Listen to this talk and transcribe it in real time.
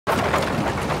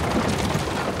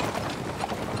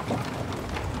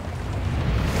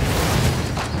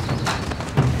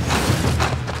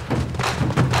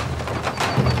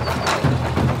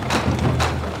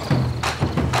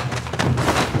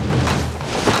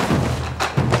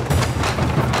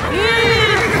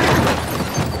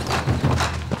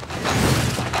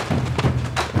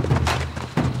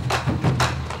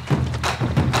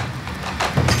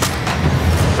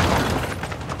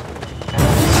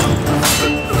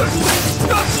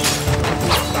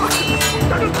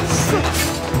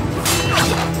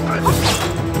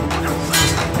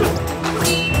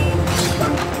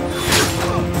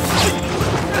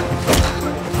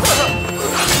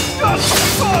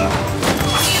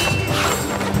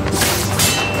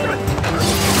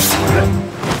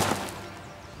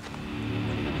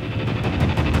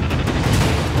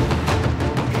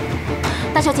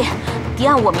敌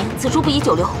暗我明，此处不宜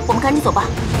久留，我们赶紧走吧。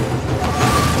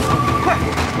快！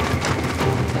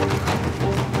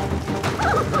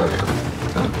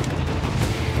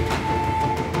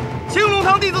青龙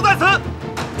堂弟子在此，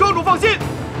庄主放心，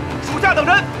属下等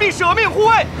人必舍命护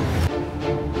卫。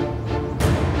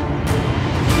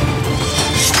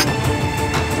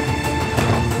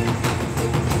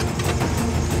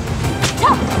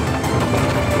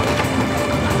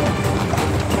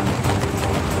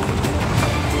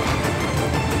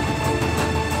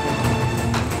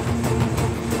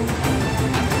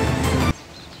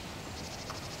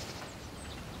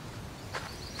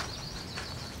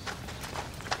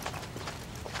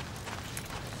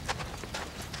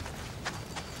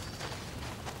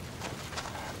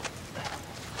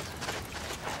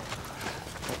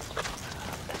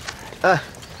 哎，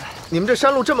你们这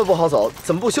山路这么不好走，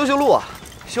怎么不修修路啊？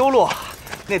修路，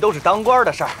那都是当官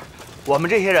的事儿，我们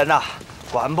这些人呐，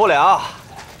管不了。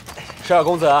是啊，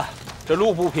公子，这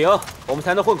路不平，我们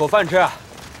才能混口饭吃啊。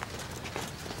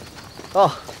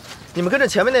哦，你们跟着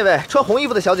前面那位穿红衣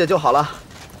服的小姐就好了。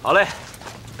好嘞，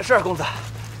是公子。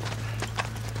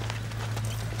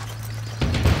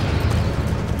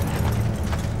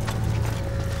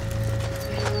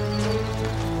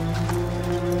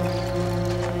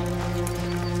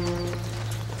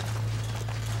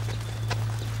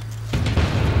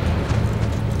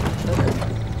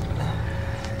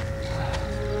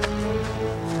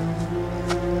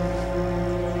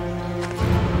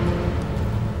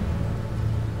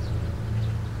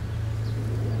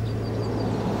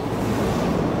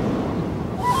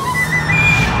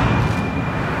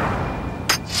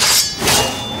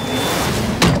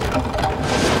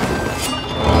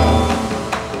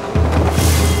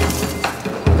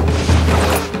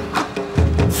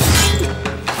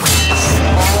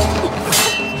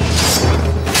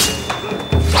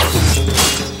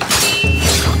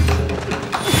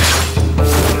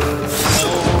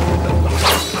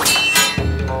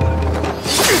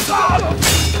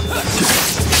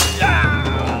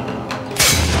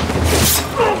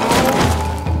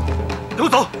 给我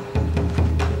走！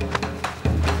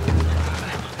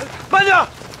慢点！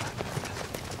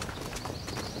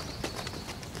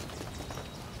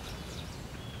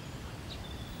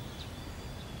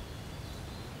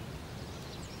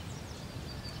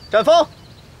展风，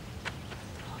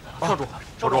少主，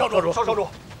少主！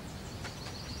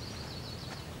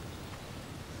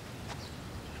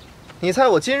你猜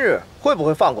我今日会不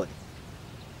会放过你？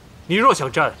你若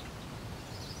想战，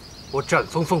我战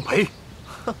风奉陪。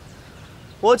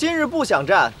 我今日不想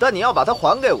战，但你要把它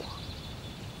还给我，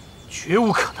绝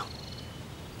无可能。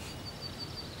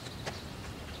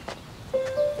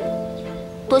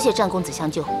多谢战公子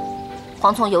相救，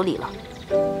蝗虫有礼了。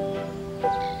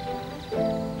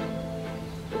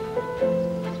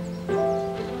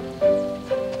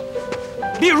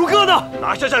烈如哥呢？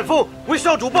拿下战风，为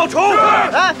少主报仇！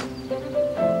哎，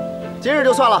今日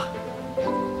就算了。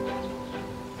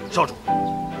少主，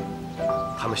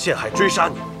他们陷害追杀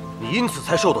你。 你因此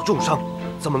才受到重伤，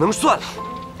怎么能算了？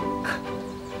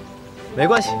没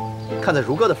关系，看在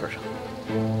如哥的份上。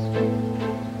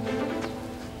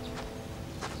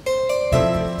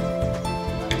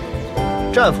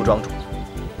战副庄主，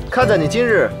看在你今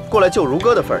日过来救如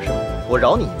哥的份上，我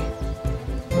饶你一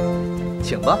命，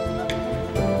请吧。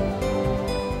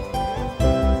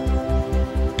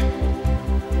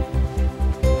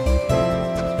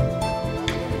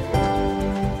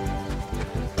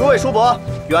诸位叔伯。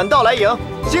 远道来迎，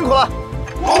辛苦了！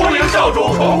恭迎少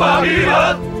主重返黎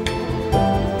门。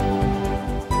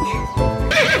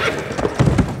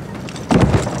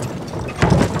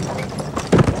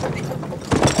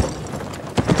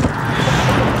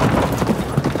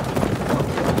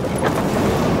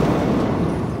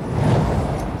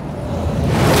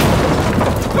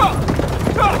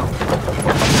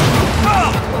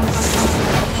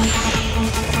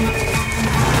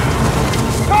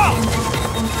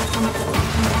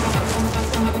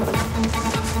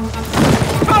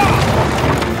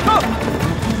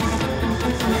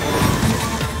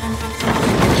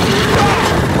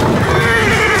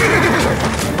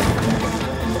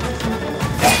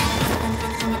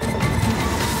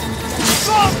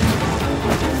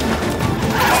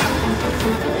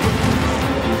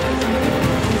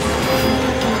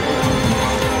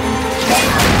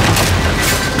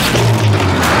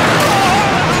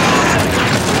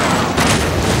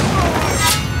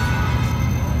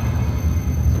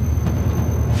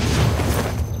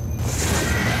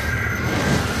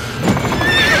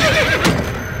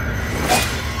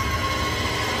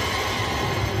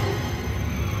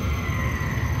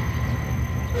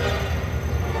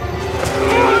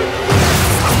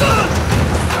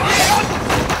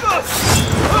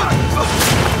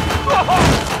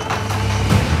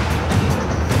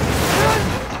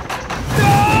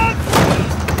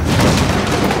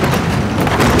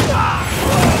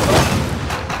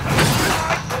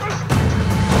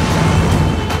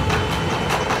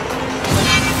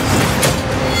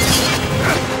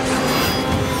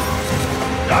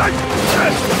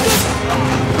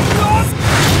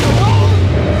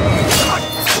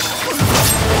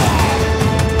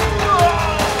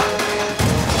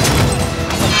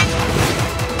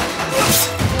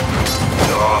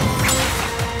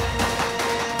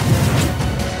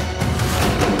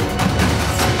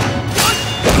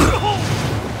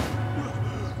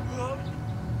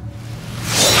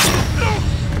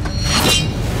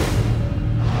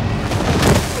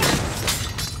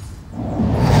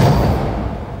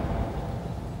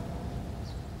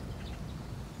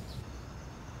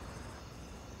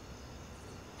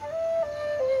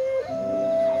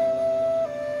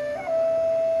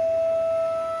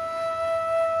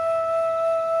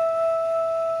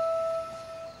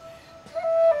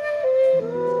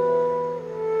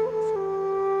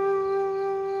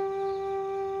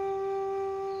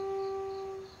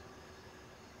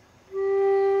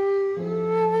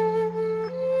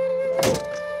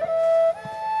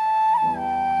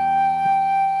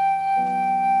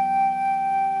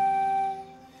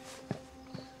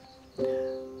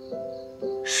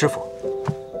师傅，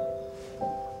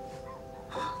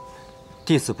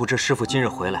弟子不知师傅今日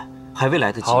回来，还未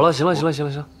来得及。好了，行了，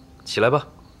起来吧。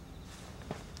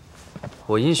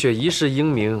我阴血一世英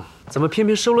名，怎么偏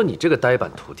偏收了你这个呆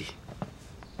板徒弟？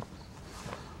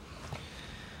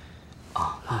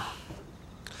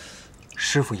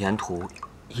师傅沿途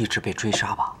一直被追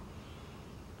杀吧？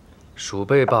鼠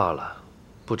辈罢了，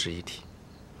不值一提。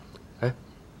哎，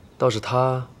倒是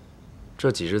他，这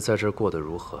几日在这儿过得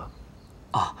如何？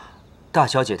大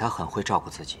小姐她很会照顾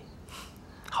自己。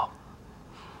好。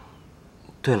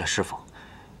对了，师傅，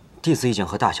弟子已经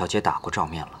和大小姐打过照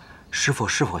面了。师傅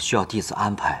是否需要弟子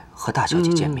安排和大小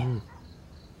姐见面？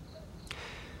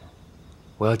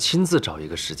我要亲自找一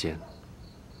个时间，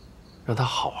让她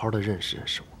好好的认识认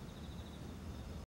识我。